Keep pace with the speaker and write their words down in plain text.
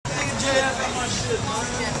When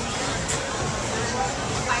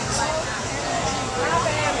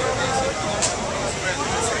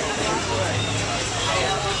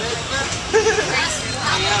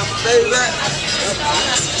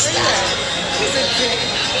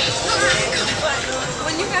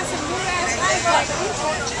you got some good ass life like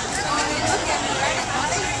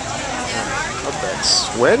Her back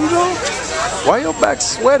sweaty though? Why your back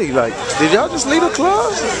sweaty? Like, did y'all just leave the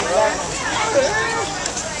club?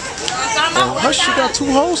 And her shit got 2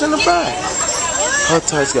 holes in the back. Her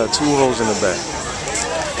tights got 2 holes in the back.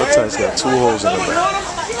 Her tights got 2 holes in the back.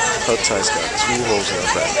 Her tights got 2 holes in the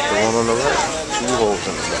back. The one on the right, 2 holes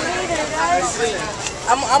in the back.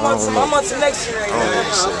 I'm on some next year right now. I don't know what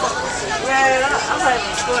to say. Man, I'm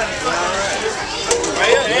having fun.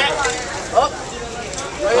 Right here, up.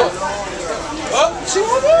 Right here. Up. She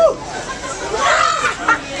will do.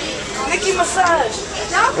 Nicki massage.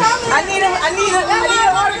 I need an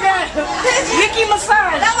autograph. Nicki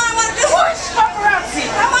massage. That's what I want to do. Push paparazzi.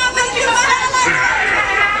 I want to make you massage.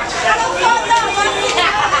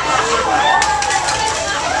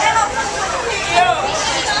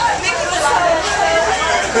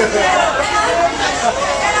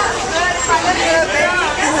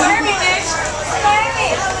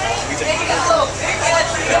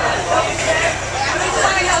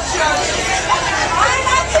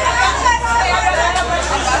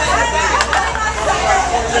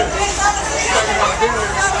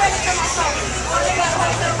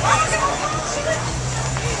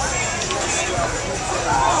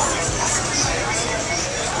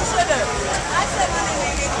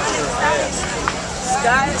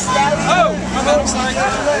 Oh, my bad, I'm sorry.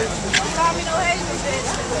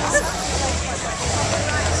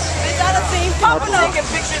 I done seen Poppin' taking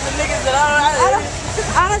pictures of niggas that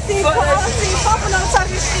I done seen Poppin' on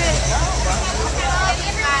talking shit.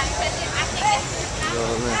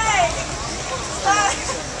 Hey!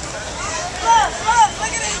 Look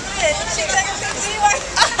at this bitch. She taking pictures of you like,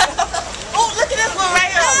 oh, look at this one right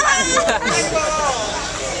here.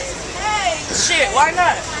 Hey! Shit, why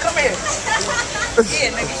not? Come here.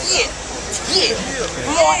 Yeah, nigga, yeah. Yeah.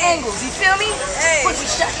 More angles, you feel me? Hey. Pussy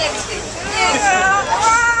shot everything. Yeah,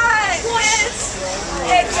 right. Twins.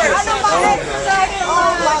 Head first. I know my head is out here.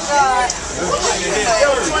 Oh my God.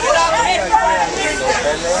 $20 head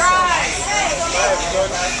first. Right.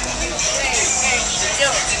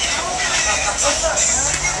 Yo.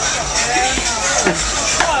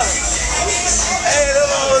 Hey,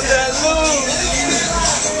 them hoes that lose.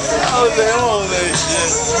 Them hoes that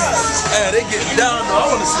shit. Hey, they getting down though.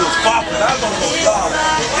 I want to see what's popping. I'm gonna go down.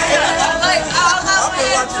 I've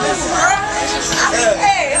been watching this.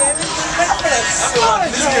 Hey. I've been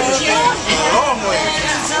watching this game a long way.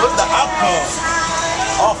 What's the outcome?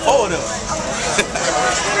 All 4 of them.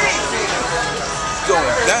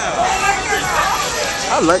 Going down.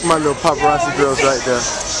 I like my little paparazzi girls right there.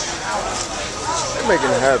 They're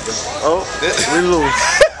making it happen. Oh, we lose.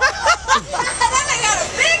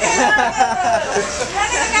 That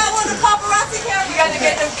nigga got one of the paparazzi cameras. You gotta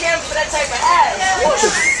get them cameras for that type of ass.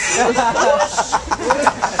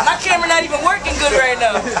 My camera not even working good right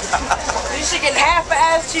now. This shit getting half of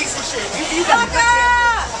ass cheeks and shit. You got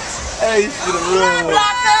Hey, you should have run.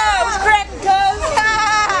 Blocker! What's cracking, cuz?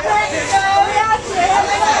 Cracking,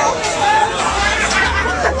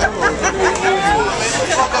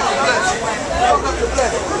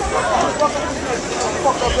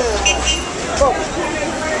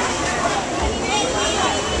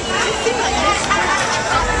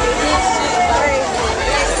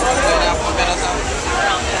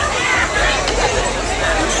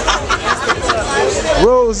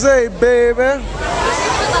 Rose, baby.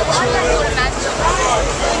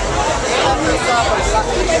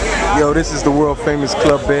 Yo, this is the world famous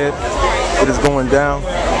club bed. It is going down.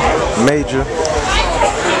 Major.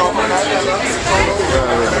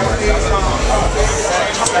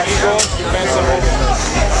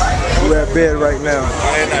 We're at bed right now. I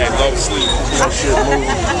love sleep. That shit moving.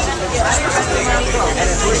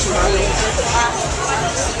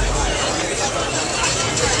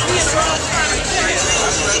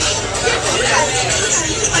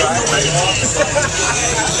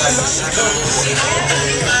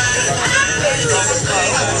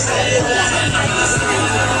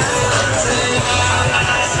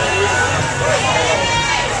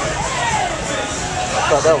 I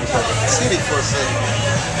thought that was like a city for a second.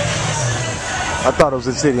 I thought it was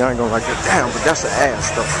a city. I ain't gonna like it. Damn, but that's an ass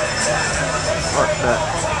though. Fuck that.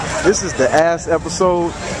 This is the ass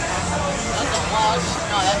episode.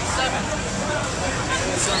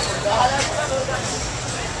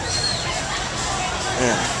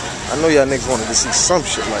 Man, I know y'all niggas wanted to see some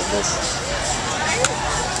shit like this.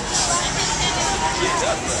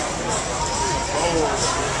 I'm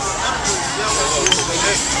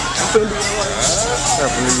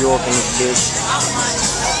from New York in this bitch.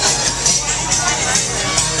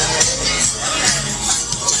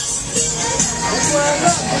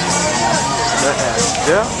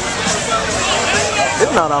 Yeah.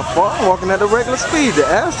 It's not that far. I'm walking at the regular speed. The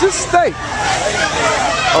ass just stay.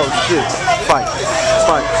 Oh shit. Fight.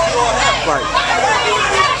 Fight. Fight.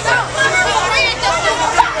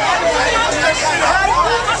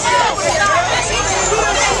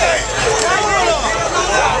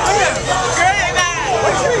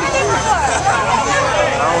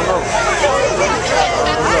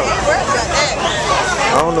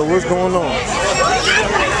 I don't know what's going on.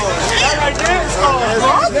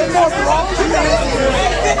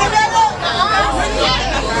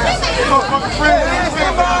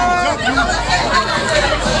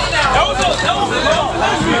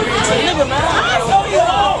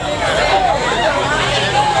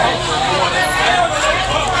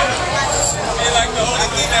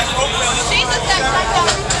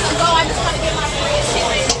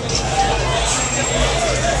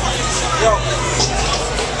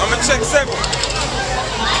 Check 7.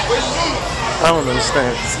 I don't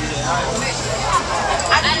understand.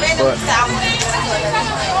 But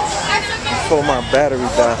before my battery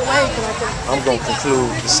die, I'm gonna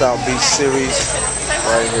conclude the South Beach series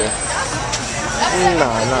right here.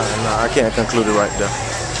 Nah. I can't conclude it right there.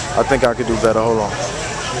 I think I could do better. Hold on.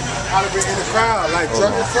 How to bring in the crowd, like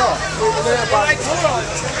truck and truck.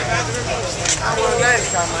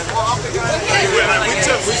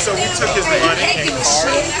 We took his money.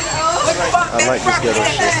 I like this ghetto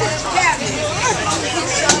shit.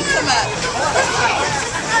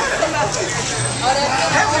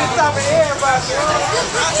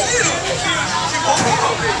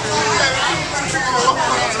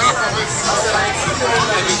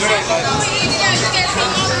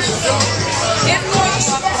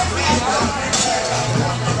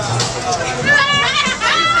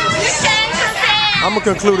 I'm gonna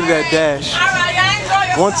conclude it at Dash.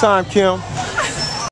 One time, Kim.